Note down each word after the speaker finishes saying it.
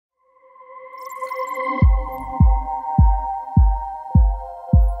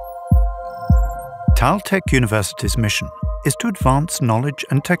Taltech University's mission is to advance knowledge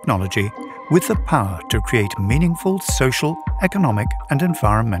and technology with the power to create meaningful social, economic and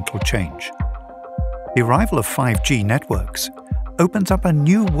environmental change. The arrival of 5G networks opens up a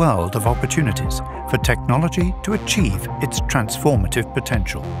new world of opportunities for technology to achieve its transformative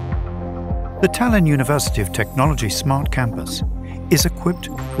potential. The Tallinn University of Technology Smart Campus is equipped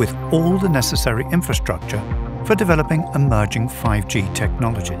with all the necessary infrastructure for developing emerging 5G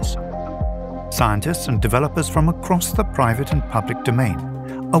technologies. Scientists and developers from across the private and public domain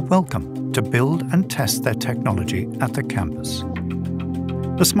are welcome to build and test their technology at the campus.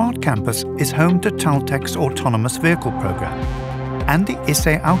 The Smart Campus is home to Taltech's autonomous vehicle program and the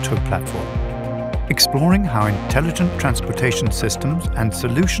ISE Auto platform, exploring how intelligent transportation systems and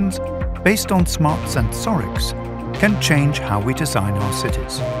solutions based on smart sensorics can change how we design our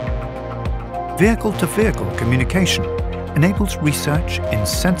cities. Vehicle-to-vehicle communication enables research in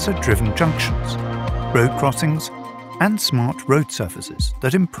sensor-driven junctions, road crossings, and smart road surfaces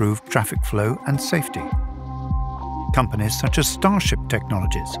that improve traffic flow and safety. Companies such as Starship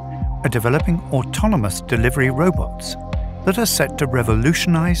Technologies are developing autonomous delivery robots that are set to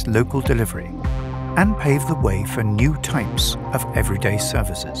revolutionize local delivery and pave the way for new types of everyday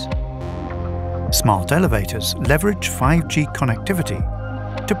services. Smart elevators leverage 5G connectivity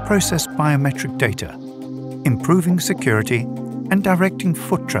to process biometric data, improving security and directing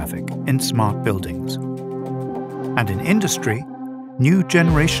foot traffic in smart buildings. And in industry, new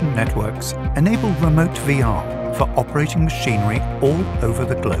generation networks enable remote VR for operating machinery all over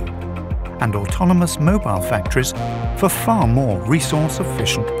the globe, and autonomous mobile factories for far more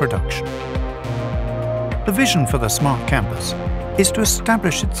resource-efficient production. The vision for the Smart Campus is to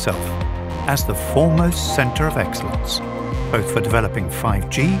establish itself as the foremost centre of excellence, both for developing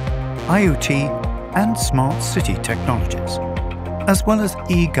 5G, IoT and smart city technologies, as well as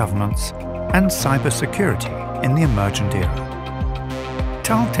e-governance and cybersecurity in the emergent era.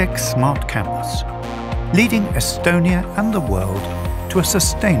 Taltech Smart Campus, leading Estonia and the world to a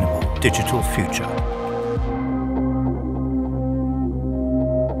sustainable digital future.